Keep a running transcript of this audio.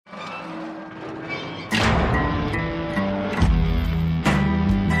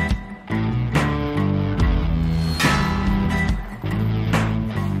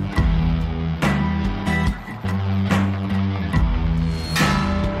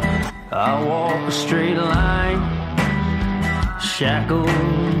I walk a straight line, shackled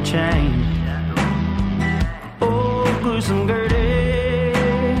and chained. Oh, gruesome Gertie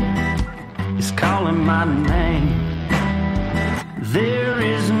is calling my name. There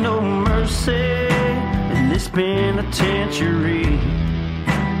is no mercy in this penitentiary.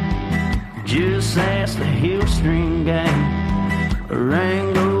 Just ask the Hill String Gang or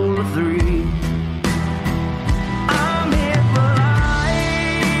Angola 3. I'm here for life,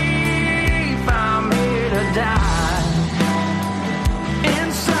 I'm here to die.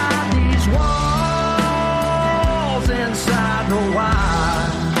 Inside these walls, inside the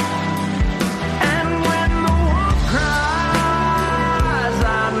wire. And when the wolf cries,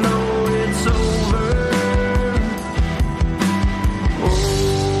 I know it's over.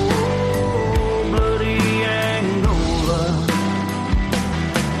 Oh, bloody Angola.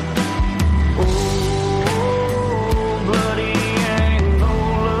 Oh, bloody Angola.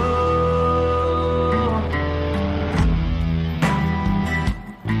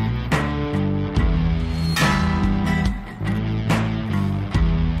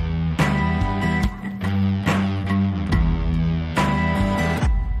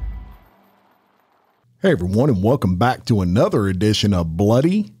 Hey, everyone, and welcome back to another edition of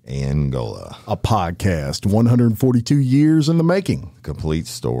Bloody Angola, a podcast 142 years in the making. complete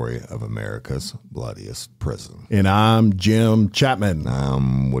story of America's bloodiest prison. And I'm Jim Chapman.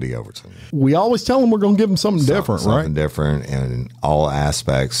 I'm Woody Overton. We always tell them we're going to give them something different, right? Something different in all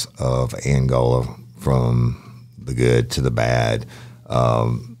aspects of Angola, from the good to the bad,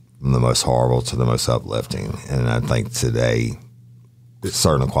 from the most horrible to the most uplifting. And I think today it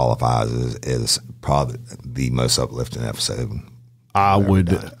certainly qualifies as probably the most uplifting episode. I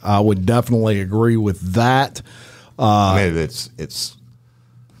would definitely agree with that. I mean, it's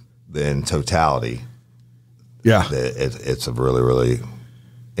in totality. Yeah. It's a really, really,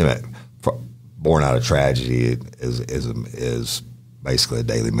 you know, born out of tragedy is basically a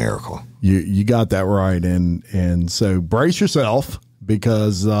daily miracle. You got that right. And so brace yourself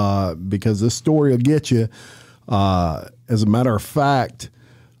because this story will get you. As a matter of fact,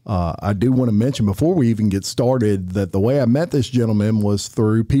 I do want to mention before we even get started that the way I met this gentleman was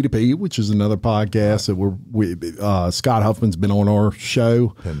through P2P, which is another podcast that Scott Huffman's been on our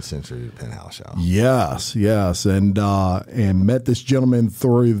show. Penn Century Penthouse Show. Yes. And met this gentleman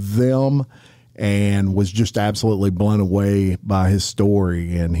through them and was just absolutely blown away by his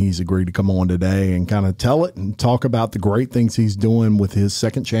story. And he's agreed to come on today and kind of tell it and talk about the great things he's doing with his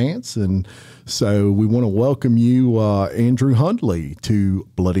second chance. And so we want to welcome you, Andrew Hundley, to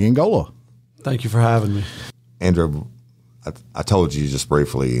Bloody Angola. Thank you for having me. Andrew, I told you just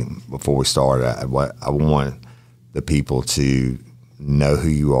briefly before we started, I want the people to know who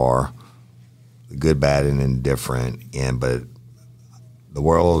you are, good, bad, and indifferent. But the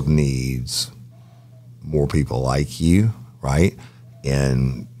world needs more people like you, right?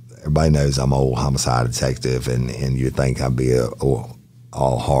 And everybody knows I'm an old homicide detective, and you think I'd be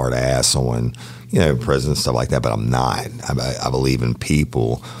all hard ass on, prison and stuff like that, but I'm not. I believe in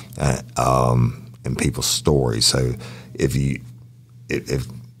people, and people's stories. So if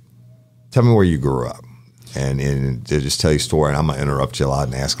tell me where you grew up, and to just tell you a story, and I'm gonna interrupt you a lot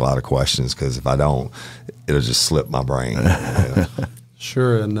and ask a lot of questions, because if I don't, it'll just slip my brain.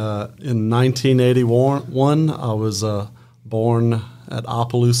 Sure. In 1981, I was born at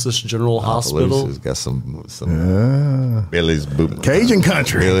Opelousas General Hospital. Got some Billy's boot. Cajun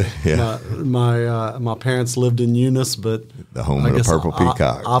country. Really? Yeah. My parents lived in Eunice, but The home of the Purple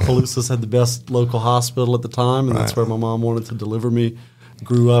Peacock. Opelousas had the best local hospital at the time, and that's where my mom wanted to deliver me.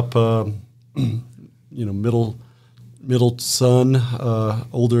 Grew up, middle son,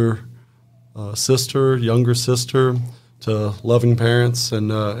 older sister, younger sister, to loving parents,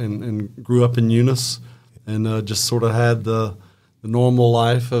 and grew up in Eunice, and just sort of had the normal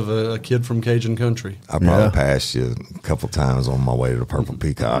life of a kid from Cajun country. I probably passed you a couple times on my way to the Purple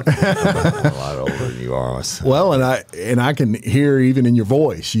Peacock. I'm a lot older than you are. Well, and I can hear even in your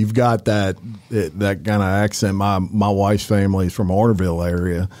voice, you've got that kind of accent. My wife's family is from Ornerville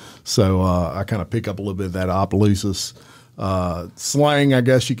area, so I kind of pick up a little bit of that Opelousas slang, I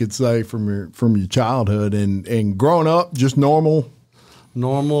guess you could say, from your childhood and growing up. Just normal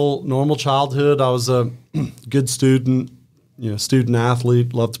childhood. I was a good student. Student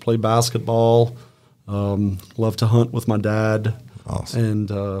athlete, loved to play basketball, loved to hunt with my dad. Awesome.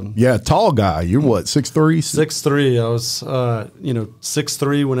 And tall guy. You're what, 6'3"? 6'3". I was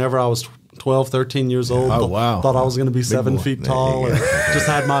 6'3" whenever I was 12, 13 years old. Oh, wow. Thought I was going to be 7 feet tall, and just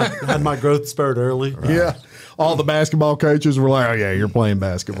had my growth spurt early. Right. Yeah. All the basketball coaches were like, "Oh yeah, you're playing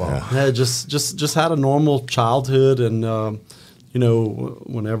basketball." Yeah, just had a normal childhood, and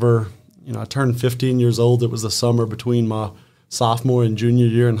whenever I turned 15 years old. It was the summer between my sophomore and junior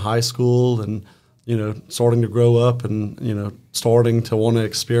year in high school, and starting to grow up, and starting to want to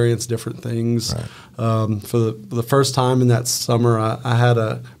experience different things. Right. For the first time in that summer, I had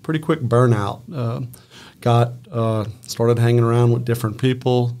a pretty quick burnout. Started hanging around with different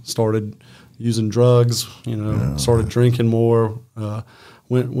people, started using drugs, started drinking more,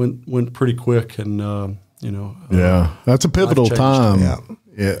 went pretty quick, and that's a pivotal time.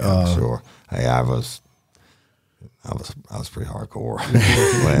 Sure. Hey, I was pretty hardcore.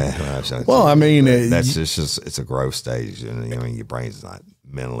 Well, I mean, it's a growth stage, and your brain's not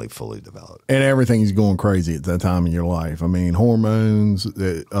mentally fully developed, and everything's going crazy at that time in your life. I mean, hormones,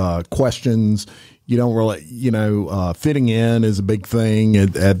 questions. You don't really, fitting in is a big thing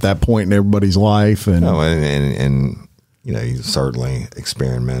at that point in everybody's life, and you certainly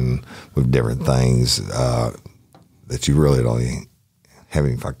experiment with different things that you really don't even have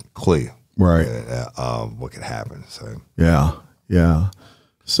any fucking clue, right? What could happen. So yeah.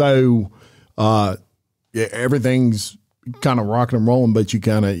 So everything's kind of rocking and rolling, but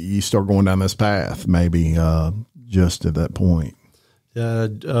you start going down this path, maybe just at that point. Yeah,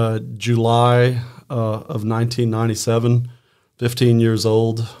 July of 1997, 15 years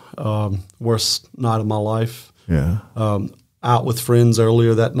old, worst night of my life. Yeah. Out with friends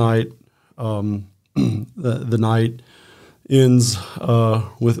earlier that night. The night ends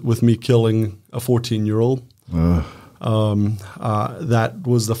with me killing a 14-year-old. That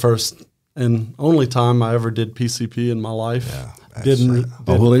was the first and only time I ever did PCP in my life. Yeah,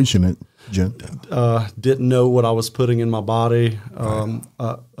 didn't know what I was putting in my body.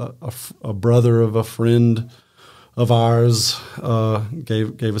 A brother of a friend of ours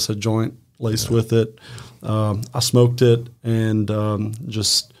gave us a joint laced with it. I smoked it, and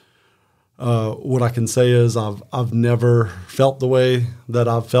what I can say is I've never felt the way that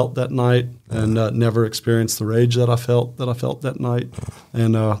I felt that night, and never experienced the rage that I felt that night.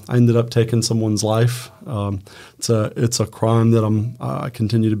 And I ended up taking someone's life. It's a crime that I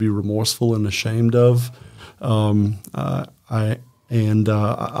continue to be remorseful and ashamed of. I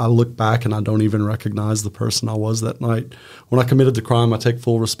look back and I don't even recognize the person I was that night. When I committed the crime, I take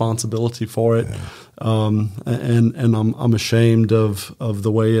full responsibility for it. And I'm ashamed of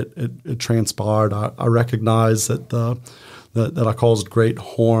the way it transpired. I recognize that I caused great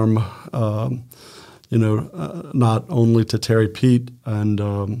harm, not only to Terry Pete and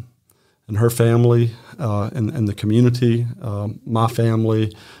her family, and the community, my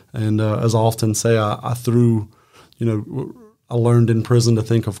family, and as I often say, I threw, I learned in prison to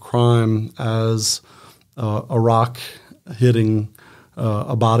think of crime as a rock hitting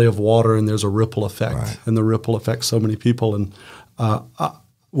a body of water, and there's a ripple effect, right. And the ripple affects so many people. And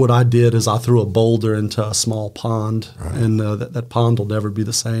what I did is I threw a boulder into a small pond, right. And that pond will never be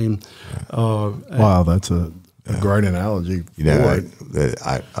the same. Right. Wow, that's a great analogy.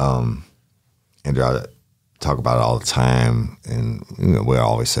 Andrew, I talk about it all the time, and we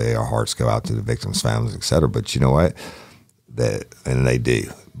always say our hearts go out to the victims' families, et cetera. But you know what? And they do.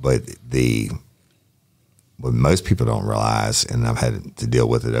 But what most people don't realize, and I've had to deal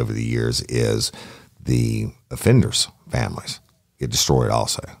with it over the years, is the offenders' families get destroyed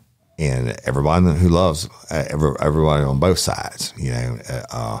also. And everybody who loves everybody on both sides,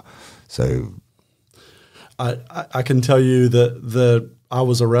 so I can tell you that I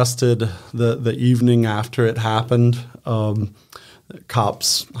was arrested the evening after it happened.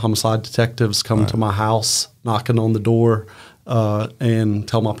 Cops, homicide detectives come to my house, knocking on the door, and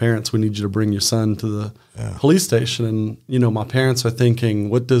tell my parents, we need you to bring your son to the police station. And, my parents are thinking,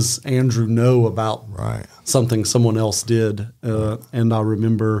 what does Andrew know about something someone else did? And I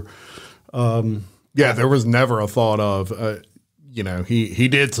remember... there was never a thought of... he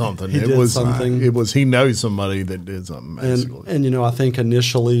did something. It was he knows somebody that did something, basically. And I think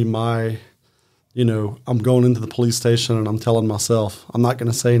initially I'm going into the police station and I'm telling myself, I'm not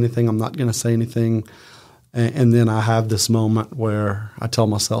going to say anything. And then I have this moment where I tell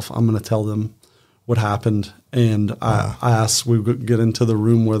myself, I'm going to tell them what happened. And I ask, we get into the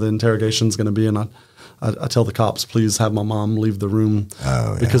room where the interrogation is going to be, and I tell the cops, please have my mom leave the room,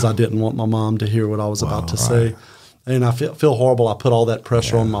 because I didn't want my mom to hear what I was about to say. And I feel horrible. I put all that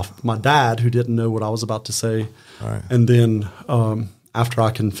pressure on my dad, who didn't know what I was about to say. Right. And then after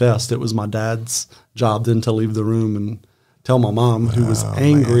I confessed, it was my dad's job then to leave the room and tell my mom, who was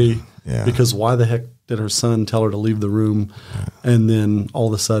angry because why the heck did her son tell her to leave the room? And then all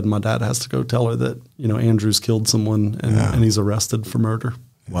of a sudden my dad has to go tell her that, Andrew's killed someone and he's arrested for murder.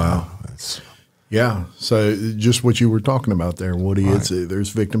 Wow. So just what you were talking about there, Woody, there's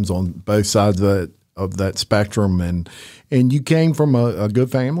victims on both sides of that of that spectrum, and you came from a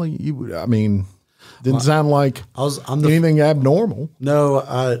good family. Didn't sound like anything abnormal. No,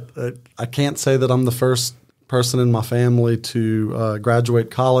 I can't say that I'm the first person in my family to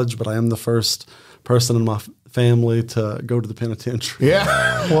graduate college, but I am the first person in my family to go to the penitentiary.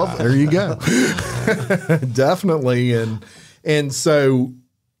 Yeah, well, there you go. Definitely, and so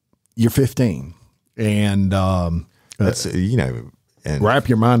you're 15, and that's and wrap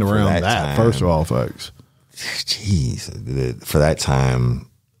your mind around that time, first of all, folks. Jeez, for that time,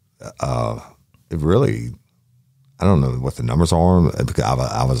 it really, I don't know what the numbers are because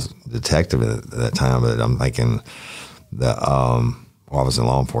I was a detective at that time, but I'm thinking that I was in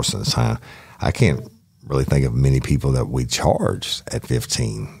law enforcement at the time. I can't really think of many people that we charged at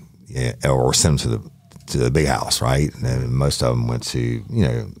 15, or sent them to the big house, right? And most of them went to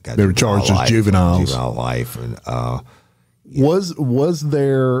they were charged as juveniles, juvenile life, and was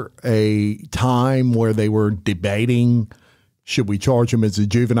there a time where they were debating should we charge him as a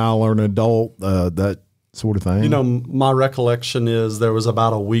juvenile or an adult, that sort of thing? My recollection is there was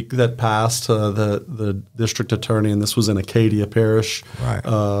about a week that passed. The district attorney, and this was in Acadia Parish, right.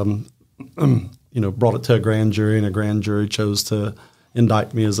 Brought it to a grand jury, and a grand jury chose to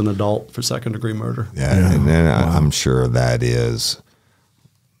indict me as an adult for second-degree murder. Yeah. And then I'm sure that is,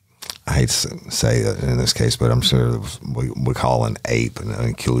 I hate to say that in this case, but I'm sure we call an APE,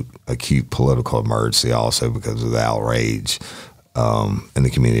 an acute political emergency, also because of the outrage in the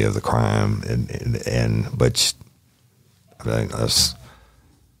community of the crime, but I think that's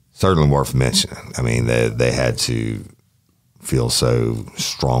certainly worth mentioning. I mean, they had to feel so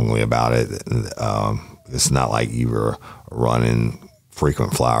strongly about it. It's not like you were running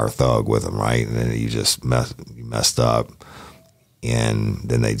frequent flyer thug with them, right? And then you just messed up, and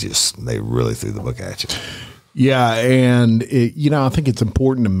then they really threw the book at you. Yeah, and I think it's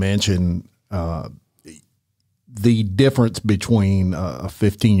important to mention the difference between a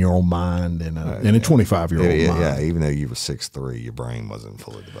 15-year-old mind and a 25-year-old mind. Yeah, even though you were 6'3", your brain wasn't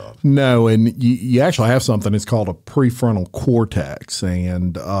fully developed. No, and you actually have something. It's called a prefrontal cortex,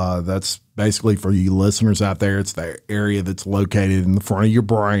 and that's basically, for you listeners out there, it's the area that's located in the front of your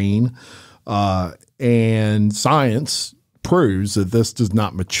brain. And science proves that this does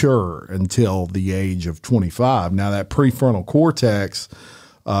not mature until the age of 25. Now, that prefrontal cortex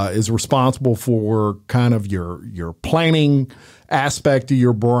is responsible for kind of your planning aspect of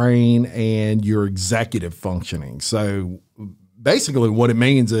your brain and your executive functioning. So basically what it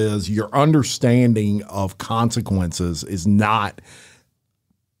means is your understanding of consequences is not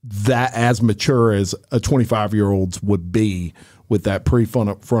that as mature as a 25-year-old's would be with that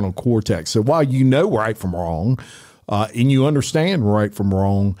prefrontal cortex. So while you know right from wrong, and you understand right from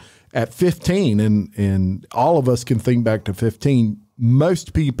wrong, at 15, and all of us can think back to 15,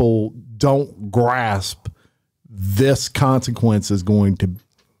 most people don't grasp this consequence is going to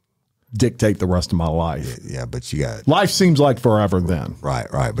dictate the rest of my life. Yeah, but you got life seems like forever then.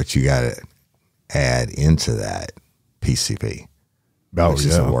 Right. But you got to add into that PCP. Which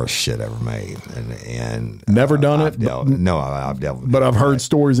is the worst shit ever made, and never done it. I've dealt with but I've heard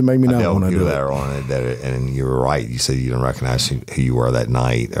stories that made me not want to do it. That are on it, and you were right. You said you didn't recognize who you were that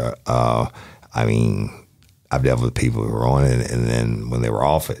night. I mean, I've dealt with people who were on it, and then when they were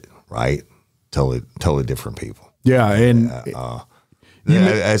off it, right, totally different people. Yeah, and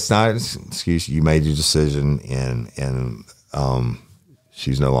it's not an excuse. You made your decision, and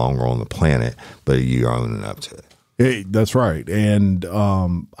she's no longer on the planet, but you're owning up to it. Hey, that's right. And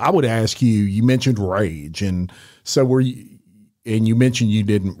I would ask you, you mentioned rage. And so you mentioned you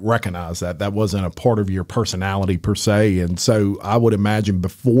didn't recognize that. That wasn't a part of your personality per se. And so I would imagine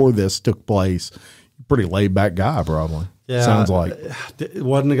before this took place, you're a pretty laid back guy, probably. Yeah. Sounds like. It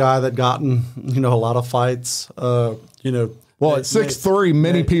wasn't a guy that got in, a lot of fights, Well, at 6'3",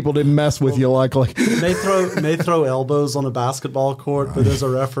 many people didn't mess with you likely. May throw elbows on a basketball court, but there's a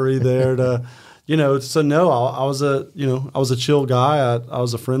referee there to... so no, I was a chill guy. I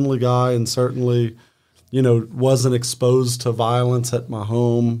was a friendly guy, and certainly, wasn't exposed to violence at my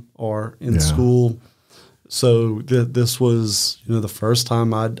home or in school. So this was, the first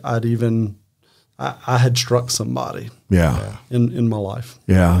time I had struck somebody. Yeah. In my life.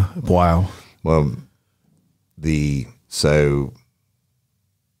 Yeah. Wow. Well, so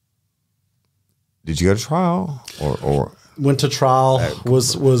did you go to trial or? Went to trial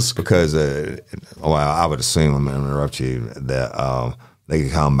was because I would assume, I'm going to interrupt you, that they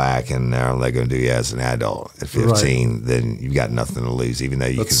could come back and now they're going to do you as an adult at 15. Right. Then you've got nothing to lose, even though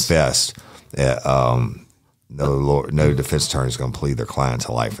you confessed. No defense attorney is going to plead their client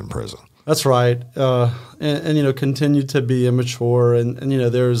to life in prison. That's right, and continued to be immature, and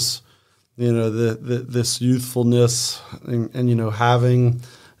there's this youthfulness and having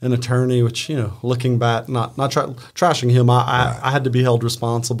an attorney, which, looking back, not trashing him, I had to be held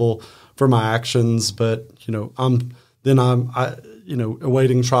responsible for my actions, but, I'm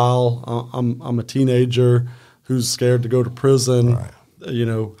awaiting trial. I'm a teenager who's scared to go to prison. Right.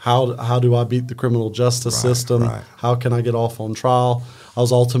 How do I beat the criminal justice system? Right. How can I get off on trial? I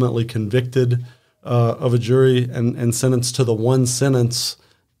was ultimately convicted of a jury and sentenced to the one sentence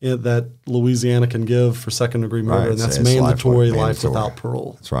that Louisiana can give for second-degree murder, and that's mandatory life without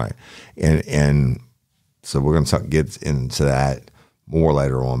parole. That's right. And so we're going to get into that more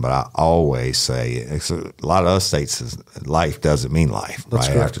later on, but I always say a lot of other states, life doesn't mean life, that's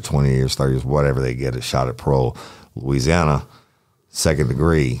right? Correct. After 20 years, 30 years, whatever, they get a shot at parole. Louisiana, second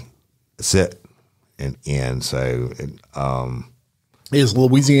degree, that's it. And so is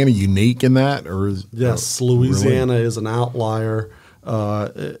Louisiana unique in that, or yes, Louisiana is an outlier.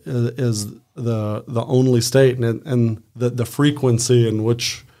 Is the only state, and the frequency in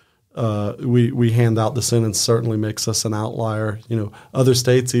which we hand out the sentence certainly makes us an outlier. Other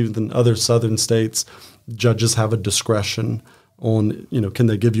states, even other southern states, judges have a discretion on, can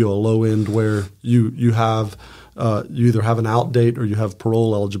they give you a low end where you have you either have an out date or you have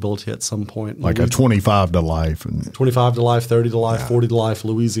parole eligibility at some point. Like a 25 to life. 25 to life, 30 to life, 40 to life.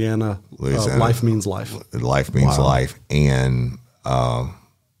 Louisiana, life means life. Life means life. And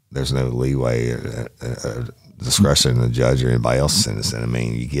there's no leeway, discretion in the judge or anybody else sentencing. I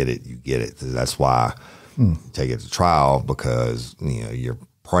mean, you get it. That's why you take it to trial, because you're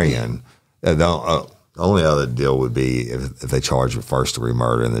praying. The only other deal would be if they charge with first-degree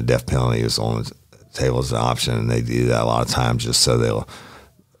murder and the death penalty is on the table as an option, and they do that a lot of times just so they'll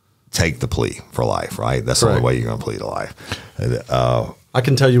take the plea for life, right? That's the only way you're going to plead to life. I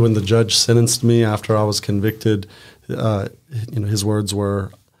can tell you when the judge sentenced me after I was convicted, his words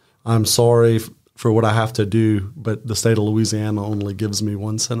were, "I'm sorry for what I have to do, but the state of Louisiana only gives me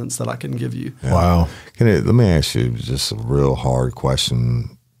one sentence that I can give you." Yeah. Wow. Let me ask you just a real hard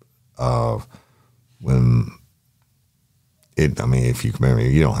question. If you can remember,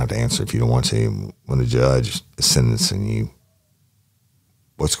 you don't have to answer if you don't want to. When the judge is sentencing you,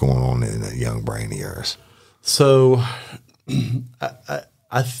 what's going on in that young brain of yours? So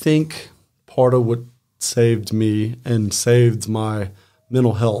I think part of what saved me and saved my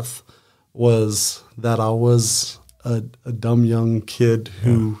mental health was that I was a dumb young kid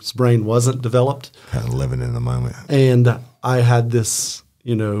whose brain wasn't developed. Kind of living in the moment. And I had this,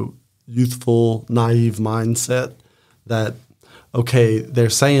 youthful, naive mindset that, okay, they're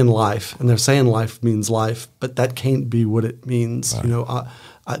saying life, and they're saying life means life, but that can't be what it means. Right.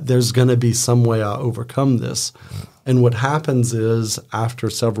 There's going to be some way I overcome this. Right. And what happens is, after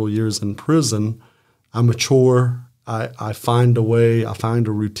several years in prison, I mature. I find a way. I find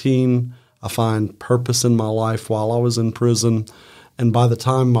a routine. I find purpose in my life while I was in prison. And by the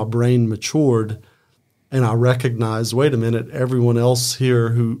time my brain matured and I recognized, wait a minute, everyone else here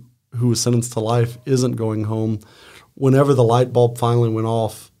who was sentenced to life isn't going home. Whenever the light bulb finally went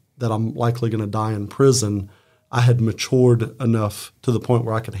off that I'm likely going to die in prison, I had matured enough to the point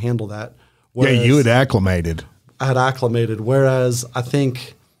where I could handle that. Whereas, you had acclimated. I had acclimated. Whereas I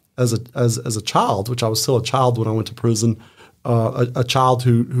think as a child, which I was still a child when I went to prison, a child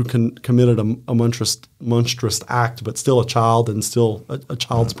who committed a monstrous act, but still a child and still a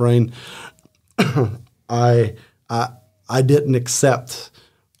child's brain, I didn't accept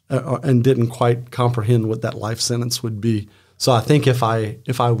and didn't quite comprehend what that life sentence would be. So I think if I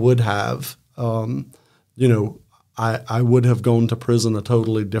would have, I would have gone to prison a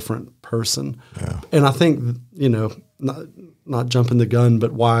totally different person. Yeah. And I think, not jumping the gun,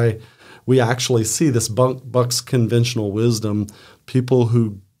 but why we actually see this Buck's conventional wisdom, people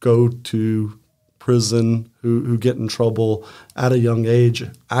who go to prison, who get in trouble at a young age,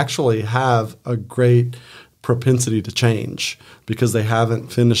 actually have a great propensity to change because they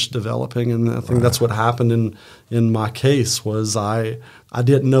haven't finished developing. And I think that's what happened in my case was I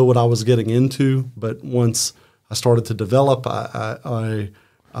didn't know what I was getting into, but once I started to develop, I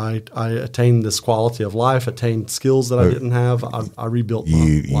attained this quality of life, attained skills that I didn't have. I rebuilt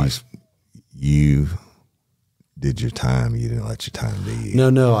my life. You did your time. You didn't let your time be.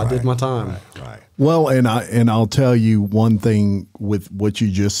 No, I did my time. Right. Well, and I'll tell you one thing with what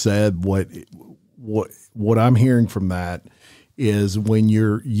you just said. What I'm hearing from that is when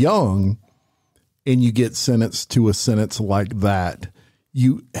you're young and you get sentenced to a sentence like that,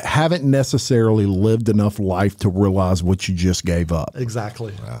 you haven't necessarily lived enough life to realize what you just gave up.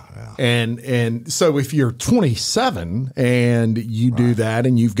 Exactly. Yeah. And so if you're 27 and you do that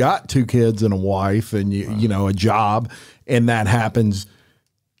and you've got two kids and a wife and you know a job and that happens,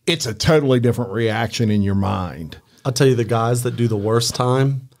 it's a totally different reaction in your mind. I'll tell you, the guys that do the worst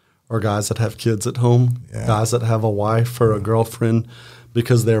time are guys that have kids at home, guys that have a wife or a girlfriend,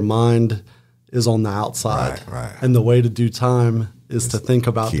 because their mind is on the outside. Right. And the way to do time is to think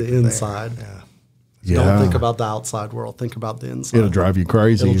about the inside. Don't think about the outside world. Think about the inside. It'll drive you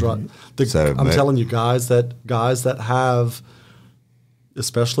crazy. I'm telling you, guys that have,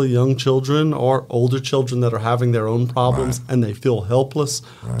 especially young children or older children that are having their own problems and they feel helpless,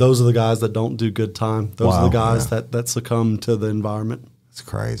 those are the guys that don't do good time. Those are the guys that succumb to the environment. It's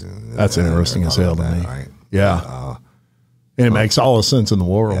crazy. That's interesting as hell to me. Right? Yeah. And it makes all the sense in the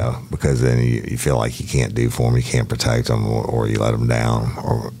world. Yeah, because then you feel like you can't do for them, you can't protect them, or you let them down,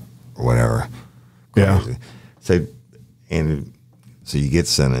 or whatever. Crazy. Yeah. So you get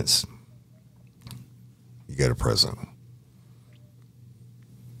sentenced, you go to prison.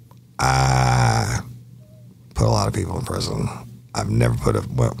 I put a lot of people in prison. I've never put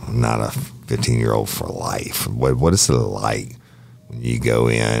not a 15-year-old for life. What is it like when you go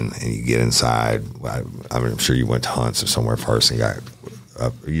in and you get inside? I'm sure you went to Hunts or somewhere first and got.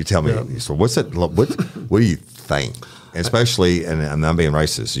 You tell me. So what's it? What do you think? Especially, and I'm not being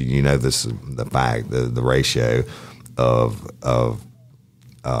racist. You know this is the fact, the ratio of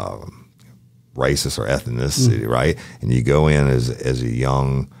racist or ethnicity, right? And you go in as a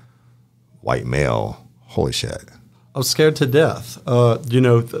young white male. Holy shit! I was scared to death. Watched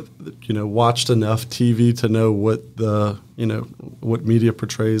enough TV to know what media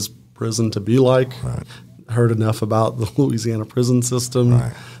portrays prison to be like. Right. Heard enough about the Louisiana prison system,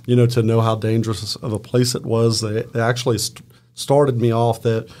 to know how dangerous of a place it was. They actually started me off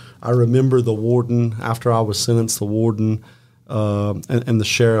that I remember the warden, after I was sentenced, the warden and the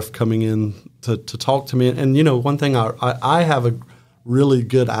sheriff coming in to talk to me. And one thing, I have a really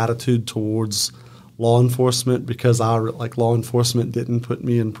good attitude towards law enforcement, because law enforcement didn't put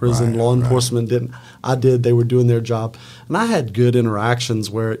me in prison. Law enforcement didn't. I did. They were doing their job. And I had good interactions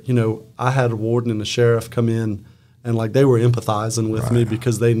where, I had a warden and a sheriff come in and they were empathizing with me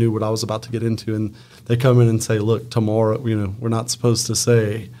because they knew what I was about to get into. And they come in and say, look, tomorrow, we're not supposed to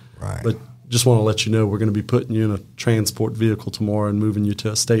say, but just want to let you know we're going to be putting you in a transport vehicle tomorrow and moving you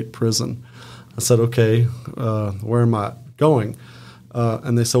to a state prison. I said, okay, where am I going?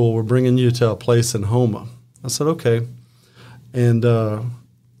 And they said, well, we're bringing you to a place in Houma. I said, okay. And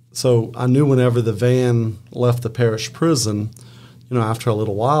so I knew whenever the van left the parish prison, after a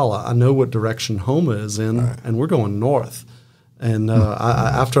little while, I know what direction Houma is in, and we're going north. And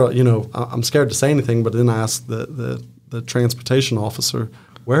I'm scared to say anything, but then I asked the transportation officer,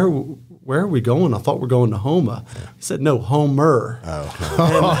 where are we going? I thought we're going to Houma. He said, no, Homer,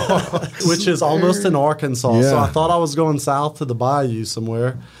 which is almost in Arkansas. Yeah. So I thought I was going south to the bayou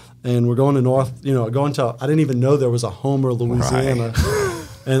somewhere, and we're going to north, I didn't even know there was a Homer, Louisiana.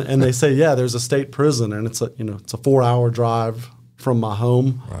 And they say, yeah, there's a state prison, and it's a 4-hour drive from my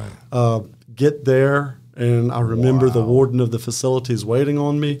home. Get there, and I remember the warden of the facilities waiting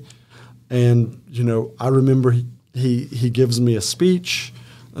on me. And, I remember he gives me a speech,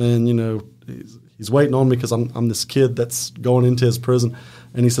 and, he's waiting on me because I'm this kid that's going into his prison.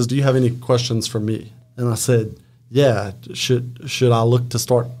 And he says, do you have any questions for me? And I said, yeah, should I look to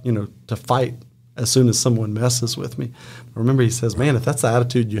start, to fight as soon as someone messes with me? I remember he says, man, if that's the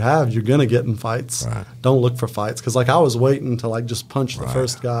attitude you have, you're going to get in fights. Don't look for fights. Because I was waiting to just punch the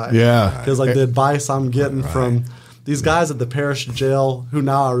first guy. Yeah. Because the advice I'm getting from these guys at the parish jail, who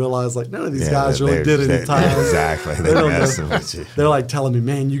now I realize none of these guys really did any time. Exactly. They're telling me,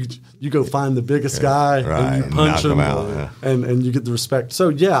 man, you go find the biggest guy and you punch him and you get the respect.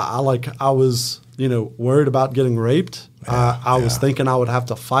 So I was worried about getting raped. I was thinking I would have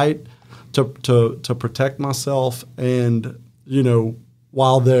to fight to protect myself. And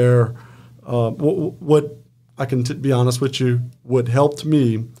while there, what I can be honest with you, what helped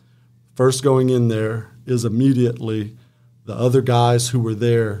me first going in there is immediately the other guys who were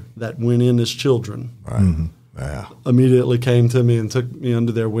there that went in as children immediately came to me and took me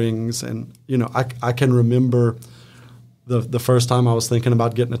under their wings. And, I can remember the first time I was thinking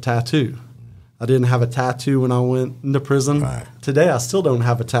about getting a tattoo. I didn't have a tattoo when I went into prison. Today I still don't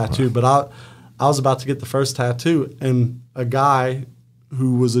have a tattoo, but I was about to get the first tattoo, and a guy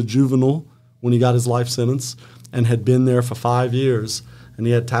who was a juvenile when he got his life sentence and had been there for 5 years, and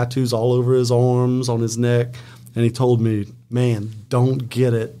he had tattoos all over his arms, on his neck, and he told me, man, don't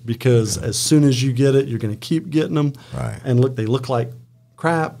get it, because as soon as you get it, you're going to keep getting them. And look, they look like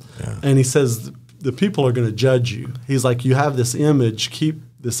crap. And he says, the people are going to judge you. He's like, you have this image, keep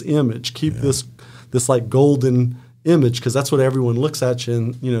this image, keep this golden image, because that's what everyone looks at you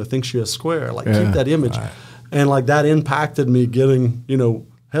and, thinks you're a square. Keep that image. And that impacted me getting,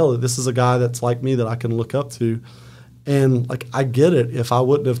 hell, this is a guy that's like me that I can look up to. And like, I get it. If I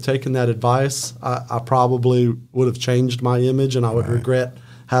wouldn't have taken that advice, I probably would have changed my image, and I would regret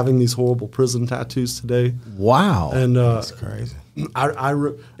having these horrible prison tattoos today. Wow. And That's crazy. I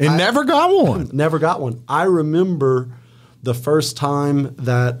never got one. Never got one. I remember the first time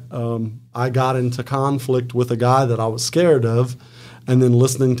that I got into conflict with a guy that I was scared of, and then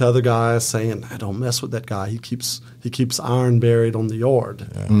listening to other guys saying, "I don't mess with that guy. He keeps iron buried on the yard."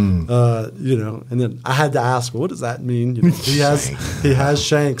 Yeah. You know, and then I had to ask, "What does that mean?" You know, he has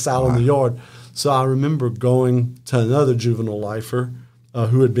shanks out on the yard. So I remember going to another juvenile lifer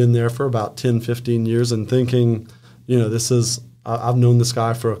who had been there for about 10, 15 years and thinking, you know, I've known this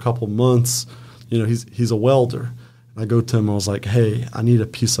guy for a couple months. You know, he's a welder. And I go to him, I was like, "Hey, I need a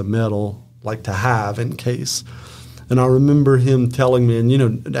piece of metal like to have in case." And I remember him telling me, and, you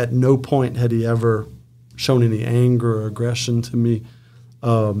know, at no point had he ever shown any anger or aggression to me.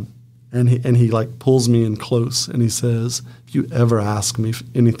 And he like pulls me in close and he says, "If you ever ask me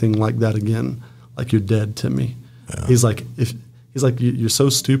anything like that again, like, you're dead to me." Yeah. He's like, you're so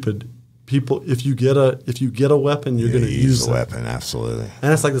stupid. People, if you get a weapon, you're going to use a weapon. Absolutely.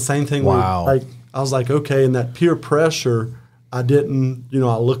 And it's like the same thing. Wow. Where, like, I was like, okay, in that peer pressure, I didn't, you know,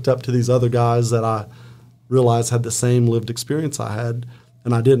 I looked up to these other guys that I realized had the same lived experience I had,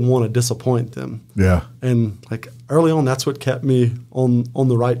 and I didn't want to disappoint them. Yeah. And like early on, that's what kept me on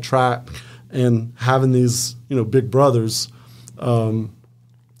the right track. And having these, you know, big brothers, you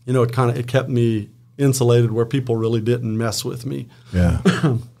know, it kept me insulated where people really didn't mess with me. Yeah.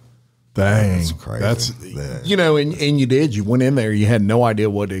 Dang. That's crazy. That's, you know, and you did. You went in there, you had no idea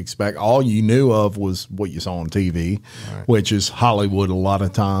what to expect. All you knew of was what you saw on TV, which is Hollywood a lot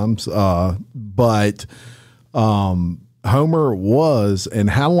of times. But Homer was, and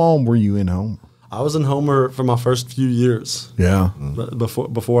how long were you in Homer? I was in Homer for my first few years. Yeah.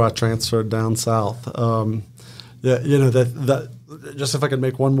 Before I transferred down south. Yeah, you know, that just if I could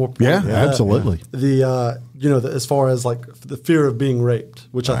make one more point. Yeah, absolutely. You know, as far as like the fear of being raped,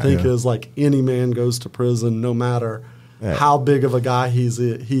 which I think is like any man goes to prison no matter how big of a guy he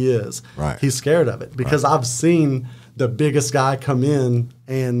is. Right. He's scared of it because I've seen the biggest guy come in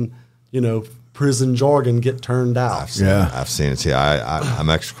and, you know, prison jargon get turned out. I've seen it too. I'm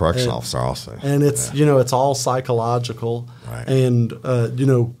ex correction officer also. And it's, you know, it's all psychological. Right. And, you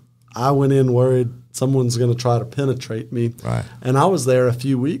know, I went in worried someone's going to try to penetrate me. Right. And I was there a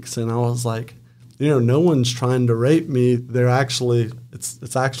few weeks and I was like, you know, no one's trying to rape me. They're actually,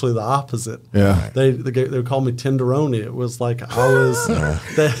 it's actually the opposite. Yeah. They called me tenderoni. It was like I was,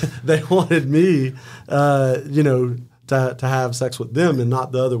 they wanted me, you know, to have sex with them and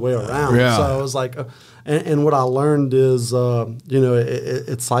not the other way around. Yeah. So I was like, and what I learned is, you know,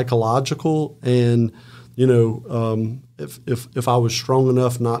 it's psychological. And, you know, if I was strong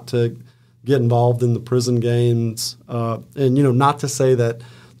enough not to get involved in the prison games, and, you know, not to say that,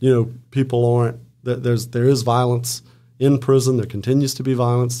 you know, people aren't, that there is violence in prison. There continues to be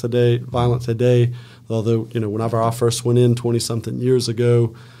violence today. Although, you know, whenever I first went in 20-something years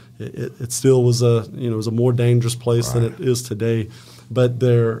ago, it still was a more dangerous place than it is today. But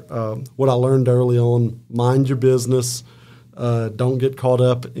what I learned early on: mind your business, don't get caught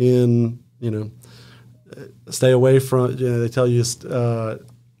up in, you know, stay away from. You know, they tell you,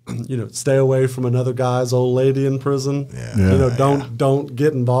 you know, stay away from another guy's old lady in prison. Yeah. You know, don't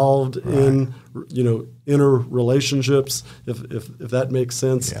get involved in, you know, inner relationships if that makes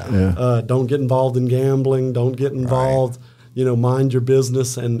sense. Yeah. Don't get involved in gambling. Don't get involved. You know, mind your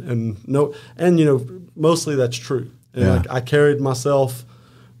business and you know, mostly that's true. And like I carried myself,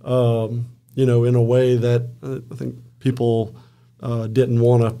 you know, in a way that I think people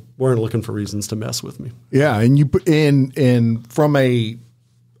weren't looking for reasons to mess with me. Yeah, and from a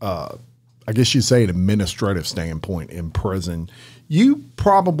I guess you'd say an administrative standpoint in prison, you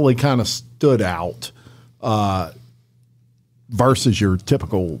probably kind of stood out versus your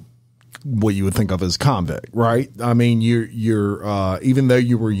typical what you would think of as convict, right? I mean, you're even though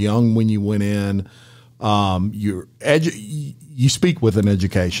you were young when you went in, you speak with an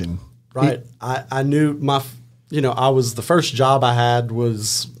education, right? I knew I was the first job I had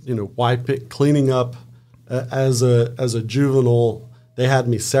was, you know, cleaning up as a juvenile. They had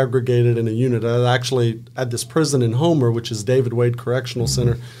me segregated in a unit. I actually at this prison in Homer, which is David Wade Correctional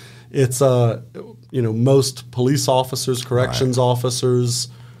Center. It's you know, most police officers, corrections officers,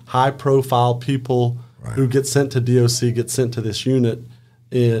 high-profile people who get sent to DOC get sent to this unit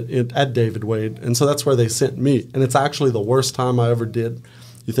at David Wade. And so that's where they sent me. And it's actually the worst time I ever did.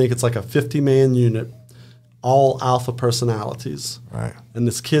 You think it's like a 50-man unit, all alpha personalities. Right. And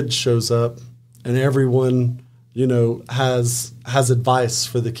this kid shows up, and everyone has advice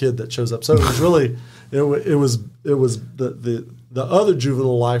for the kid that shows up. So it was really, it was the other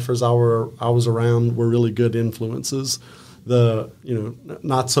juvenile lifers I was around were really good influences.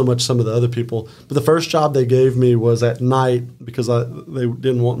 Not so much some of the other people, but the first job they gave me was at night because they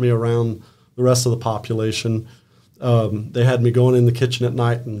didn't want me around the rest of the population. They had me going in the kitchen at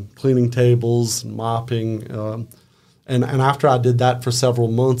night and cleaning tables and mopping. And after I did that for several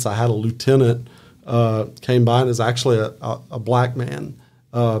months, I had a lieutenant came by and is actually a black man.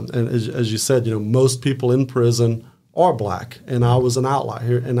 And as you said, most people in prison are black, and I was an outlier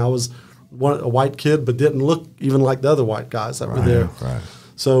here, and I was a white kid, but didn't look even like the other white guys that were there. Right.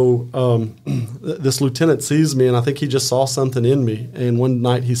 So this lieutenant sees me, and I think he just saw something in me. And one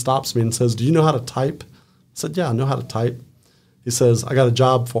night he stops me and says, "Do you know how to type?" I said, "Yeah, I know how to type." He says, "I got a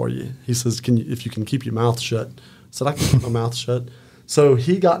job for you." He says, if you can keep your mouth shut." I said, "I can keep my mouth shut." So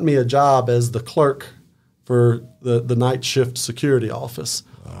he got me a job as the clerk for the night shift security office.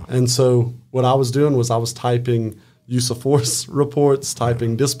 Wow. And so what I was doing was I was typing use of force reports,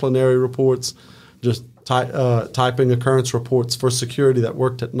 typing disciplinary reports, just typing occurrence reports for security that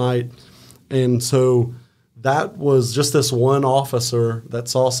worked at night. And so that was just this one officer that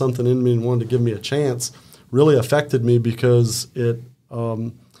saw something in me and wanted to give me a chance, really affected me because it,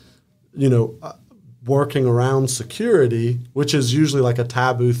 working around security, which is usually like a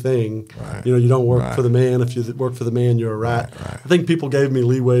taboo thing. Right. You don't work for the man. If you work for the man, you're a rat. Right. I think people gave me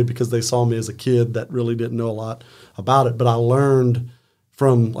leeway because they saw me as a kid that really didn't know a lot about it. But I learned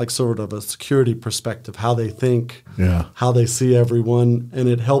from like sort of a security perspective how they think, how they see everyone. And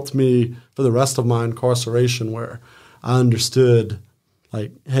it helped me for the rest of my incarceration where I understood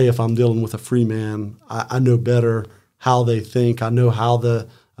like, hey, if I'm dealing with a free man, I know better how they think. I know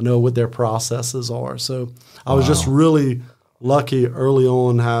what their processes are. So I was just really lucky early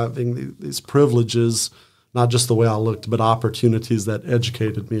on having these privileges, not just the way I looked, but opportunities that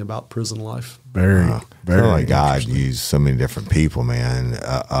educated me about prison life. Very like God used so many different people, man.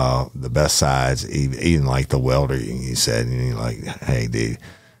 The best sides, even like the welder, you said, like, hey, dude,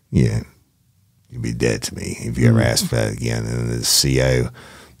 you'd be dead to me if you ever asked for that again. And the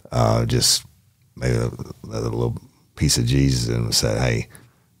CO just made a little piece of Jesus and said, hey,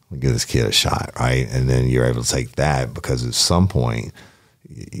 give this kid a shot, right? And then you're able to take that because at some point,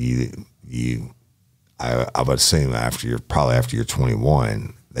 I would assume after you're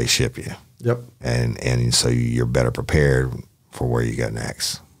 21, they ship you. Yep. And so you're better prepared for where you go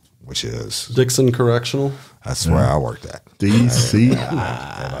next, which is Dixon Correctional. That's where I worked at. DC.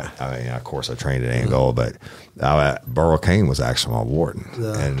 Of course, I trained at Angola, but Burl Kane was actually my warden,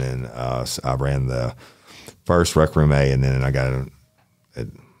 and then I ran the first Rec Room A, and then I got it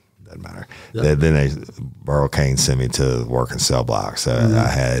doesn't matter. Yep. Then Burl Kane sent me to work in cell blocks. So I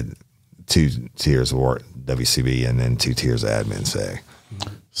had 2 tiers of work, WCB, and then 2 tiers of admin say.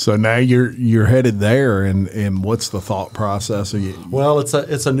 So now you're headed there, and what's the thought process? Well,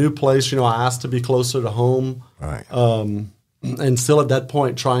 it's a new place. I asked to be closer to home, right? And still at that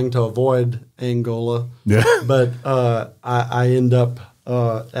point trying to avoid Angola. Yeah. But I end up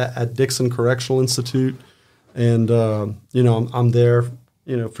at Dixon Correctional Institute, and I'm there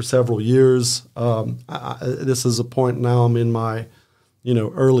for several years. This is a point now I'm in my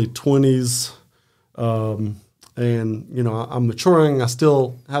early 20s. And I'm maturing. I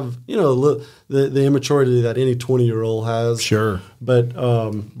still have the immaturity that any 20-year-old has. Sure. But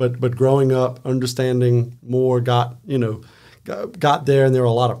growing up, understanding more, got there, and there were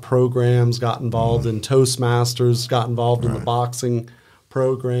a lot of programs. Got involved in Toastmasters. Got involved in the boxing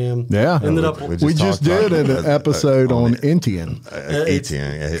program. Yeah. Ended up. We just did an episode on Etienne.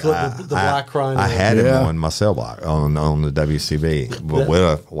 Etienne. The Black Rhino. I had him on my cell block on the WCB with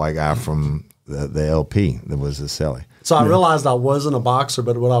a white guy from the LP that was the celly. So I realized I wasn't a boxer,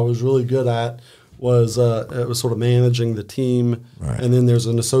 but what I was really good at was it was sort of managing the team. Right. And then there's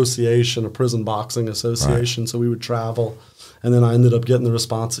an association, a prison boxing association. Right. So we would travel, and then I ended up getting the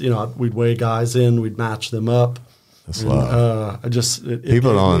response. We'd weigh guys in, we'd match them up. That's love.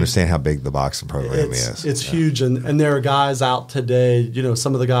 People don't understand how big the boxing program is. It's huge, and there are guys out today.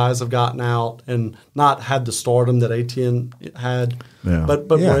 Some of the guys have gotten out and not had the stardom that Etienne had, but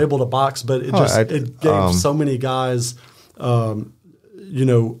were able to box. But it gave so many guys, a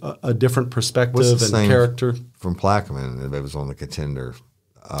different perspective and character. From Plaquemine, it was on the Contender.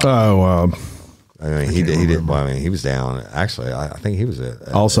 He did. Well, he was down. Actually, I think he was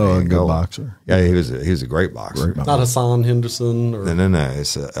also a good boxer. Yeah, he was a great boxer. Not Hassan Henderson. No.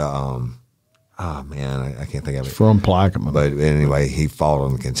 It's man, I can't think of it. From Plaquemine. But anyway, he fought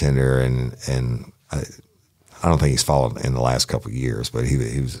on the Contender, and I don't think he's fought in the last couple of years. But he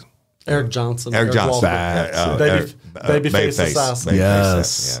was Eric Johnson. Eric Johnson. Babyface assassin.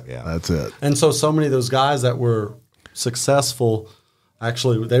 Yes, Yeah. that's it. And so many of those guys that were successful,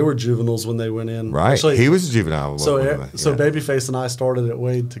 actually, they were juveniles when they went in. Right. Actually, he was a juvenile. So Babyface and I started at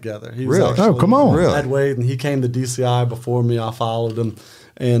Wade together. He was Really? actually Oh, come on. Really? at Wade, and he came to DCI before me. I followed him.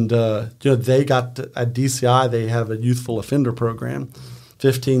 And, they got at DCI, they have a youthful offender program,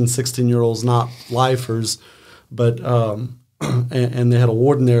 15, 16-year-olds, not lifers, but and they had a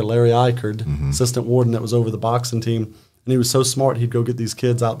warden there, Larry Eichard, assistant warden that was over the boxing team. And he was so smart, he'd go get these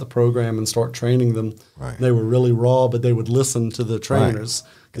kids out the program and start training them. Right. They were really raw, but they would listen to the trainers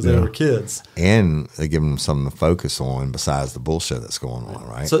because they were kids. And they give them something to focus on besides the bullshit that's going on,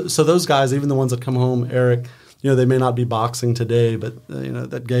 right? So those guys, even the ones that come home, Eric, they may not be boxing today, but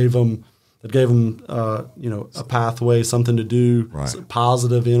that gave them a pathway, something to do,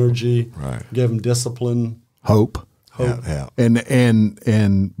 positive energy, gave them discipline, Hope. Yeah.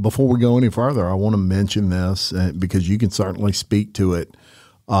 And before we go any further, I want to mention this because you can certainly speak to it.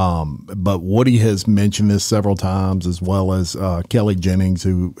 But Woody has mentioned this several times, as well as Kelly Jennings,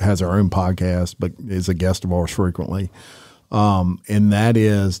 who has her own podcast but is a guest of ours frequently. And that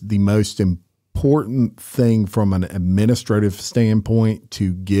is the most important thing from an administrative standpoint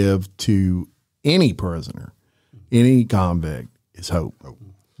to give to any prisoner, any convict, is hope.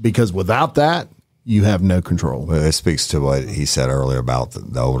 Because without that, you have no control. Well, it speaks to what he said earlier about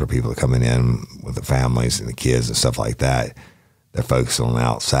the older people coming in with the families and the kids and stuff like that. They're focusing on the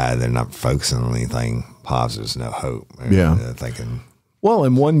outside. They're not focusing on anything positive. There's no hope. Yeah. They're thinking. Well,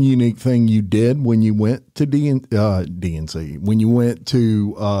 and one unique thing you did when you went to DNC, when you went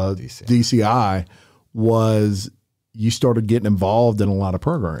to DCI, was you started getting involved in a lot of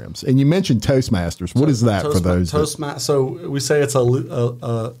programs. And you mentioned Toastmasters. What is that for those? So we say it's a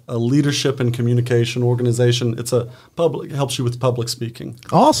leadership and communication organization. It's helps you with public speaking.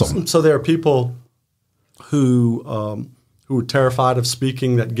 Awesome. So there are people who are terrified of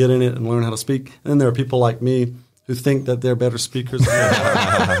speaking that get in it and learn how to speak. And then there are people like me who think that they're better speakers than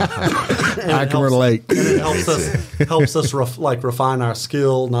I can relate. And it helps us refine our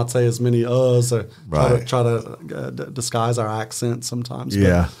skill, not say as many uhs, or try to disguise our accent sometimes.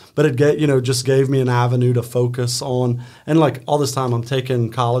 Yeah. But it just gave me an avenue to focus on. And like all this time, I'm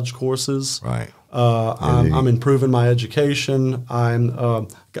taking college courses. Right. I'm improving my education.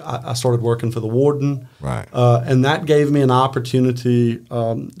 I started working for the warden. Right. And that gave me an opportunity.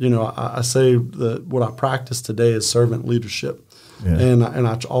 I say that what I practice today is servant leadership. Yeah. And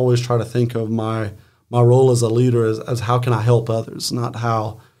I always try to think of my role as a leader as how can I help others, not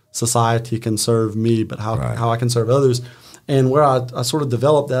how society can serve me, but how I can serve others. And where I sort of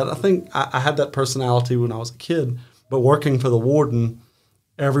developed that, I think I had that personality when I was a kid, but working for the warden,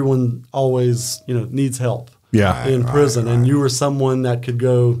 everyone always, needs help in prison. And you were someone that could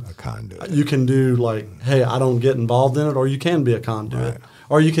go, a conduit. You can do like, hey, I don't get involved in it, or you can be a conduit. Right.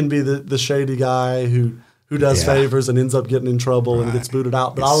 Or you can be the shady guy who does favors and ends up getting in trouble and gets booted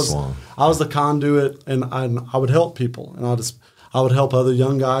out. But I was the conduit, and I would help people. And I would help other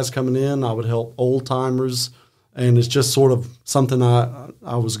young guys coming in. I would help old timers. And it's just sort of something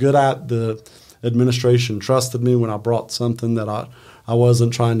I was good at. The administration trusted me when I brought something that I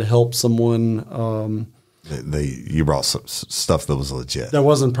wasn't trying to help someone. You brought some stuff that was legit. That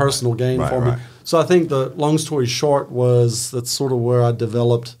wasn't personal gain for me. So I think the long story short was that's sort of where I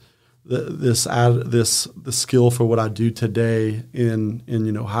developed this skill for what I do today.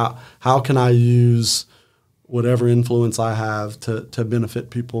 In how can I use whatever influence I have to benefit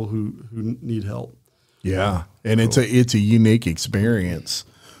people who need help. Yeah, and it's a unique experience.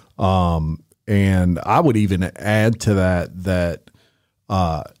 And I would even add to that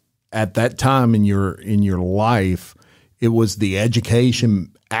at that time in your life, it was the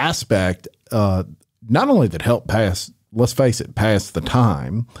education aspect, not only that helped pass the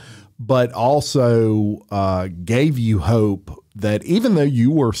time, but also gave you hope that even though you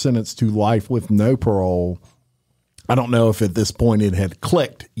were sentenced to life with no parole, I don't know if at this point it had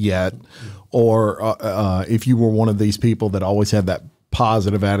clicked yet, or if you were one of these people that always had that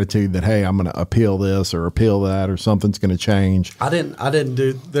positive attitude that, hey, I'm going to appeal this or appeal that, or something's going to change. I didn't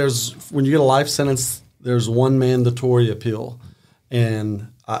do. When you get a life sentence, there's one mandatory appeal,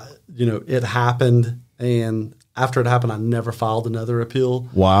 and it happened. And after it happened, I never filed another appeal.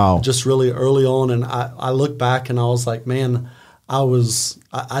 Wow! Just really early on, and I look back and I was like, man,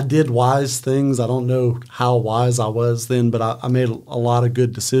 I did wise things. I don't know how wise I was then, but I made a lot of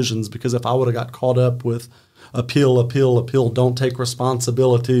good decisions, because if I would have got caught up with appeal, don't take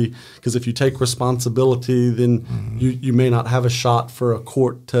responsibility, because if you take responsibility, then you may not have a shot for a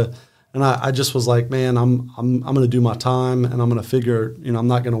court to And I just was like, man, I'm going to do my time, and I'm going to figure, I'm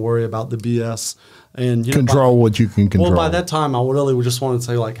not going to worry about the BS. And control what you can control. Well, by that time, I really just wanted to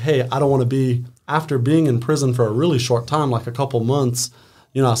say, like, hey, I don't want to be, after being in prison for a really short time, like a couple months,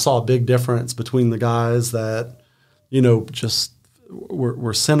 I saw a big difference between the guys that, just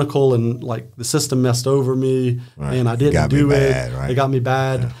were cynical and like the system messed over me and I didn't do it. Right? It got me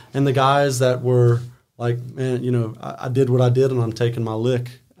bad. Yeah. And the guys that were like, man, I did what I did and I'm taking my lick.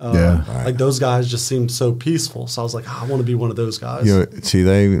 Like those guys just seemed so peaceful. So I was like, I want to be one of those guys. See,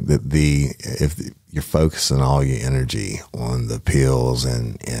 if you're focusing all your energy on the pills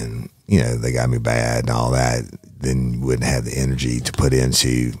and they got me bad and all that, then you wouldn't have the energy to put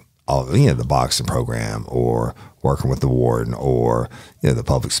into all the boxing program or working with the warden or the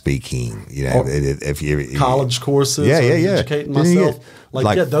public speaking. If you college courses, educating myself.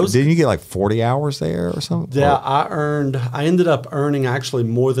 Didn't you get like 40 hours there or something? Yeah, I ended up earning actually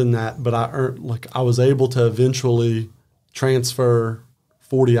more than that, but I was able to eventually transfer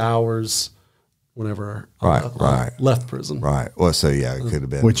 40 hours whenever I left prison. Right. Well, so it could have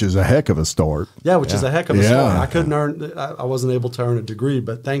been. Which is a heck of a start. Yeah, which is a heck of a start. I wasn't able to earn a degree,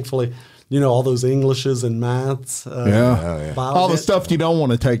 but thankfully, all those Englishes and maths. Biology, all the stuff you don't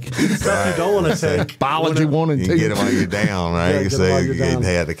want to take. Stuff you don't want to take. Biology 1 and 2. You get them while you're down, right?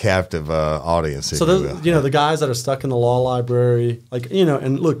 They had a captive audience. So the guys that are stuck in the law library,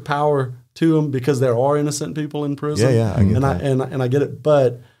 and look, power to them because there are innocent people in prison. Yeah, I get that. And I get it,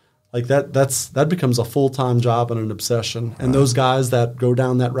 but like that becomes a full-time job and an obsession. And those guys that go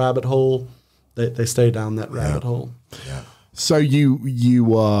down that rabbit hole, they stay down that rabbit hole. Yeah. So you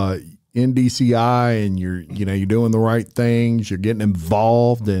in DCI and you're doing the right things, you're getting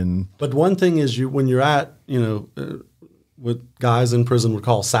involved But one thing is when you're at, what guys in prison would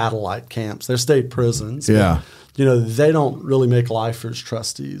call satellite camps, they're state prisons. Yeah. But, they don't really make lifers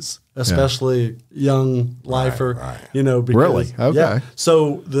trustees, especially young lifer. Right. Because, really? Okay. Yeah.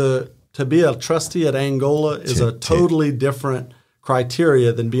 So to be a trustee at Angola is a totally different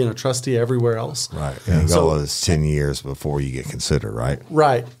criteria than being a trustee everywhere else. Right. Angola is 10 years before you get considered, right?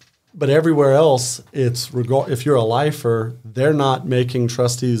 Right. But everywhere else, if you're a lifer, they're not making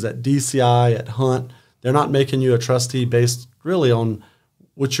trustees at DCI, at Hunt. They're not making you a trustee based really on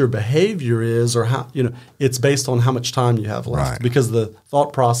what your behavior is or how, it's based on how much time you have left. Right. Because the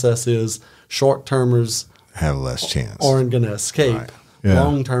thought process is short-termers have less chance. Aren't going to escape. Right. Yeah.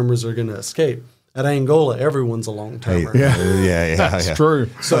 Long-termers are going to escape. At Angola, everyone's a long-termer. That's true.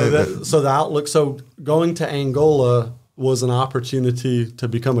 So the outlook. So going to Angola was an opportunity to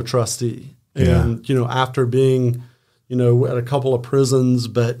become a trustee. And, after being, at a couple of prisons,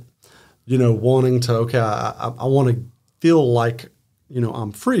 but, wanting to, I want to feel like,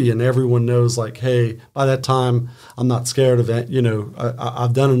 I'm free and everyone knows like, hey, by that time, I'm not scared of it.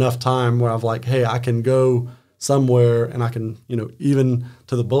 I've done enough time where I've like, hey, I can go somewhere and I can, even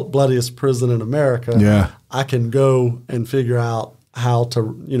to the bloodiest prison in America, I can go and figure out how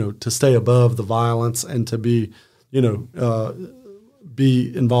to, to stay above the violence and to be,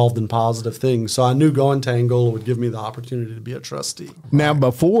 be involved in positive things. So I knew going to Angola would give me the opportunity to be a trustee. Now,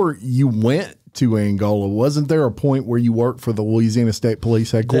 before you went to Angola, wasn't there a point where you worked for the Louisiana State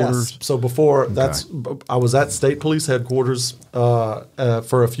Police headquarters? Yes. So before I was at State Police headquarters for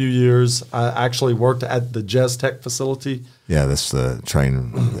a few years. I actually worked at the Jazz Tech facility. Yeah, that's the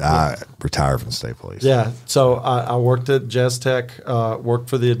training. I retired from the State Police. Yeah, so I worked at Jazz Tech, worked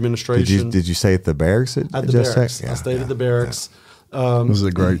for the administration. Did you stay at the barracks at the Jazz barracks? Tech? I stayed at the barracks. This is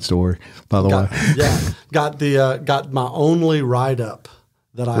a great story, by the way. Got my only write-up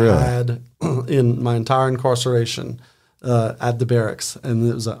that I had in my entire incarceration at the barracks, and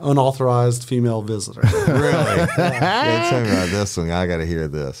it was an unauthorized female visitor. Really? Tell me about this one. I got to hear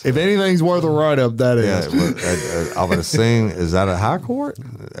this. If anything's worth a write-up, that is. I would assume, is that a high court?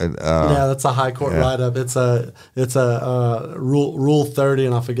 Yeah, that's a high court write-up. It's a rule 30,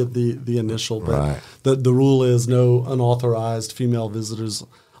 and I forget the initial, but the rule is no unauthorized female visitors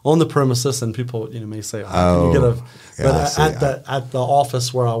on the premises, and people may say, "How can you get a?" But at the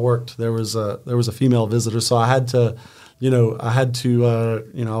office where I worked, there was a female visitor, so I had to,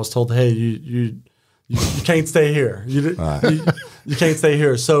 I was told, "Hey, you can't stay here. You can't stay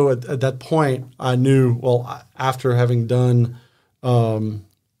here." So at that point, I knew. Well, after having done, been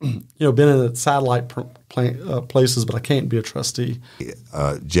in satellite places, but I can't be a trustee.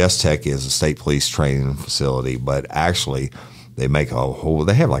 Jazz Tech is a state police training facility, but actually. They make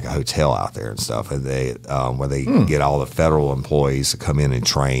they have like a hotel out there and stuff, and they where they get all the federal employees to come in and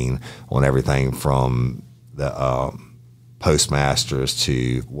train on everything from the postmasters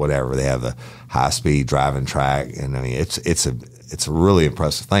to whatever. They have the high speed driving track, and I mean it's it's a really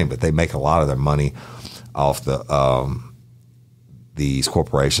impressive thing. But they make a lot of their money off these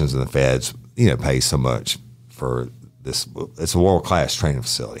corporations and the feds. Pay so much for this. It's a world-class training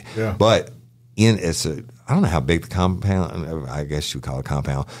facility. Yeah. But I don't know how big the compound. I guess you would call it a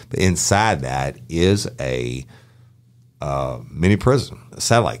compound. But inside that is a mini prison, a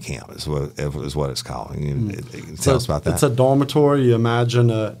satellite camp is what it's called. Tell us about that. It's a dormitory. You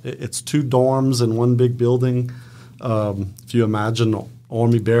imagine it's 2 dorms in one big building. If you imagine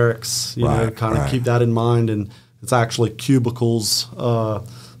Army barracks, keep that in mind. And it's actually cubicles.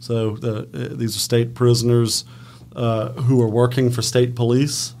 So these are state prisoners who are working for state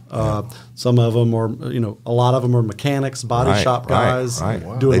police. Some of them are, a lot of them are mechanics, body shop guys. Right.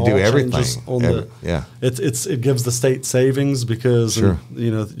 Wow. Doing They do all everything. changes on it gives the state savings because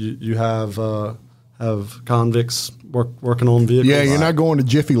you have convicts working on vehicles. Yeah, you're not going to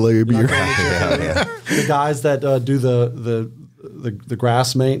Jiffy Lube. The guys that do the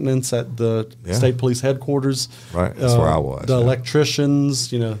grass maintenance at the state police headquarters. Right, that's where I was. The electricians,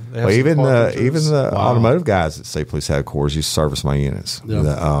 they have even the automotive guys at state police headquarters used to service my units.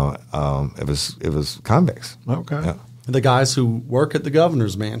 Yeah. It was convicts. Okay. Yeah. The guys who work at the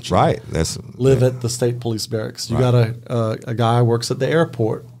governor's mansion, Right, live at the state police barracks. You got a guy who works at the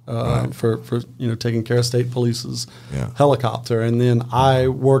airport for taking care of state police's helicopter, and then I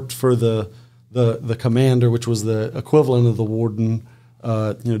worked for the commander, which was the equivalent of the warden,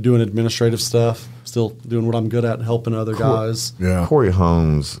 doing administrative stuff, still doing what I'm good at, helping other guys. Yeah. Corey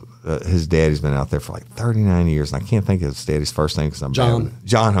Holmes, his daddy's been out there for like 39 years, and I can't think of his daddy's first name because I'm John. bad with it.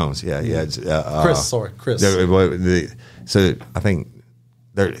 John Holmes. Yeah. Chris. So I think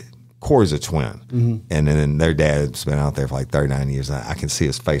Corey's a twin, and then their dad's been out there for like 39 years. And I can see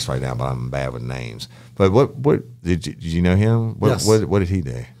his face right now, but I'm bad with names. But what did you know him? Yes. What did he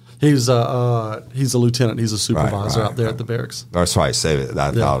do? He's a lieutenant. He's a supervisor out there at the barracks. That's right. Say it.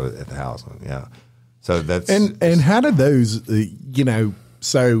 I thought it at the house. Yeah. So that's and how did those?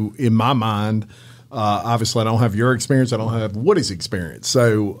 So in my mind, obviously I don't have your experience. I don't have Woody's experience.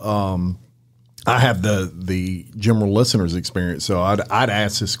 So I have the general listener's experience. So I'd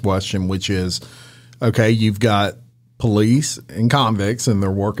ask this question, which is, okay, you've got police and convicts, and they're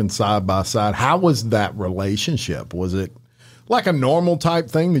working side by side. How was that relationship? Was it like a normal type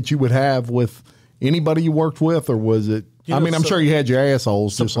thing that you would have with anybody you worked with, or was it? I'm sure you had your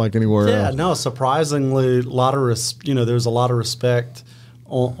assholes just like anywhere else. Yeah, no, surprisingly, there's a lot of respect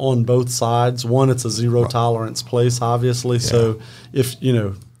on both sides. One, it's a zero tolerance place, obviously. Yeah. So if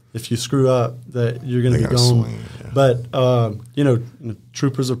you screw up, that you're going to be gone. Swing, yeah. But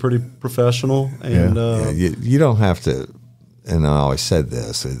troopers are pretty professional, and you don't have to. And I always said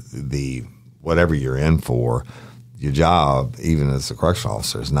this: whatever you're in for. Your job, even as a correctional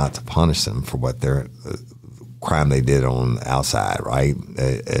officer, is not to punish them for what their crime they did on the outside, right?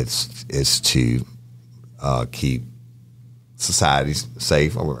 It's to keep society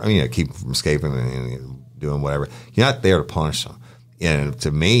safe, or keep them from escaping and doing whatever. You're not there to punish them. And to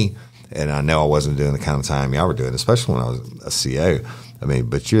me, and I know I wasn't doing the kind of time y'all were doing, especially when I was a CO.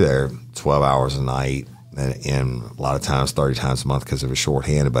 But you're there 12 hours a night. And a lot of times 30 times a month because it was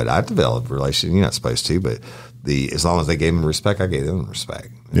shorthanded. But I developed relations. You're not supposed to, but as long as they gave me respect, I gave them respect.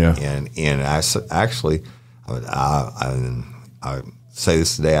 Yeah. And I actually, I say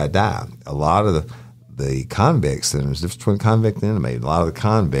this the day I die. A lot of the convicts, and there's a difference between convict and inmate. A lot of the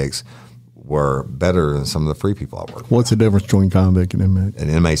convicts were better than some of the free people I worked with. What's the difference between convict and inmate? An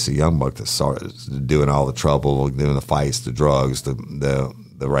inmate's a young buck that started doing all the trouble, doing the fights, the drugs, the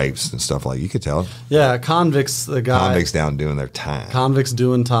rapes and stuff like you could tell. Yeah, convicts down doing their time. Convicts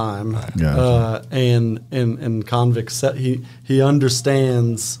doing time. Right. Gotcha. And convicts he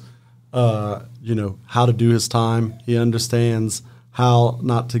understands how to do his time. He understands how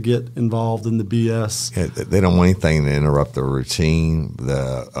not to get involved in the BS. Yeah, they don't want anything to interrupt the routine,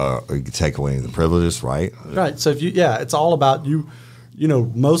 or take away the privileges, right? Right. So it's all about you.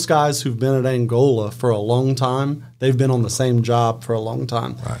 Most guys who've been at Angola for a long time, they've been on the same job for a long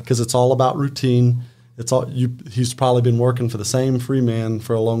time because it's all about routine. He's probably been working for the same free man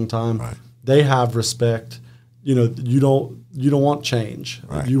for a long time. Right. They have respect. You don't want change.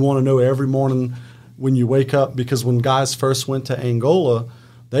 Right. You want to know every morning when you wake up, because when guys first went to Angola,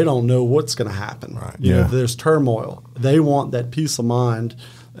 they don't know what's going to happen. Right. There's turmoil. They want that peace of mind,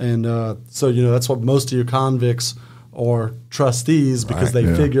 and so that's what most of your convicts or trustees, because they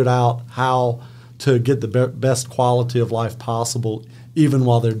figured out how to get the best quality of life possible, even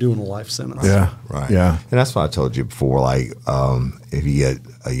while they're doing a life sentence. Yeah, right. Yeah, and that's what I told you before. Like, if you get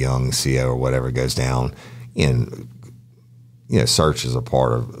a young CO or whatever goes down, and search is a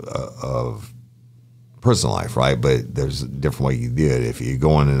part of prison life, right? But there's a different way you do it. If you're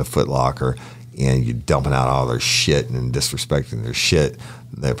going in a Foot Locker and you're dumping out all their shit and disrespecting their shit,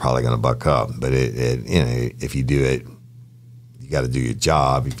 they're probably going to buck up. But if you do it, you got to do your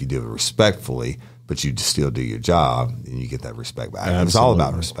job. If you do it respectfully, but you still do your job, and you get that respect back. Absolutely. It's all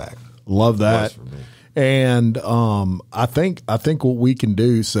about respect. Love that. And I think what we can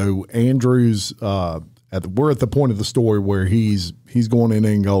do. So Andrew's we're at the point of the story where he's going in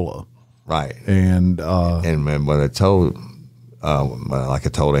Angola, right? And what I told. Like I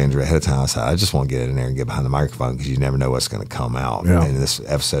told Andrew ahead of time, I said, I just want to get in there and get behind the microphone because you never know what's going to come out. Yeah. And this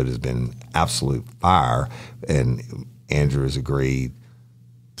episode has been absolute fire. And Andrew has agreed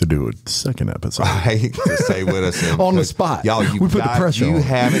to do a second episode. Right, to stay with us. On the spot. Y'all, we put the pressure on. You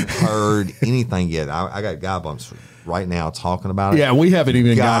haven't heard anything yet. I got guy bumps right now talking about it. Yeah, we haven't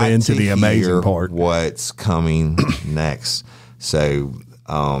even got into the amazing part. What's coming next. So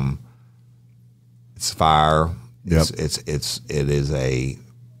it's fire. Yep. It is a.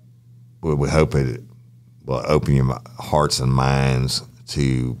 We hope it will open your hearts and minds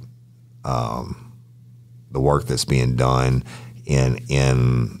to the work that's being done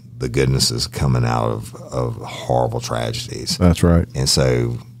in the goodnesses coming out of horrible tragedies. That's right. And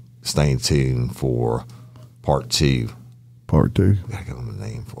so, stay tuned for part 2. Part 2. We gotta give them a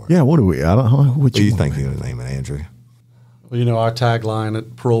name for it. Yeah. What do we? I don't know. What do you think of the name of Andrew? Well, our tagline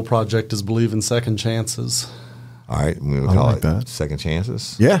at Parole Project is "Believe in second chances." All right, we'll call like it that. Second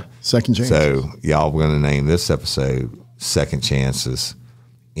Chances. Yeah, Second Chances. So, y'all, we're going to name this episode Second Chances,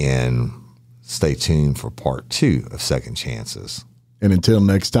 and stay tuned for part 2 of Second Chances. And until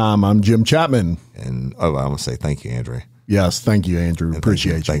next time, I'm Jim Chapman. And, I want to say thank you, Andrew. Yes, thank you, Andrew.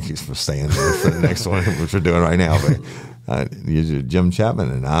 Appreciate you. Thank you for staying there for the next one, which we're doing right now. But you're Jim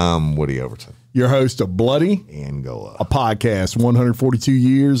Chapman, and I'm Woody Overton. Your host of Bloody Angola, a podcast 142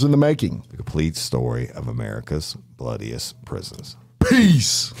 years in the making. The complete story of America's bloodiest prisons.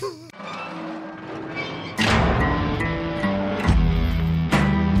 Peace.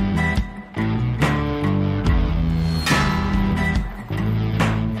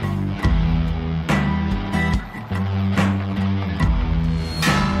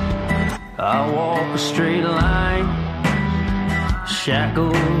 I walk a straight line,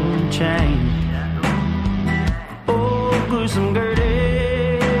 shackled and chained. Oh, gruesome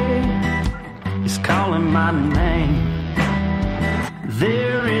Gertie is calling my name.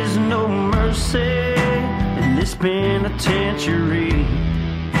 There is no mercy in this penitentiary.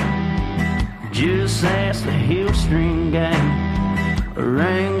 Just ask the Hillstream gang or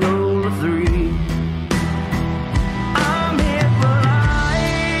Angola 3.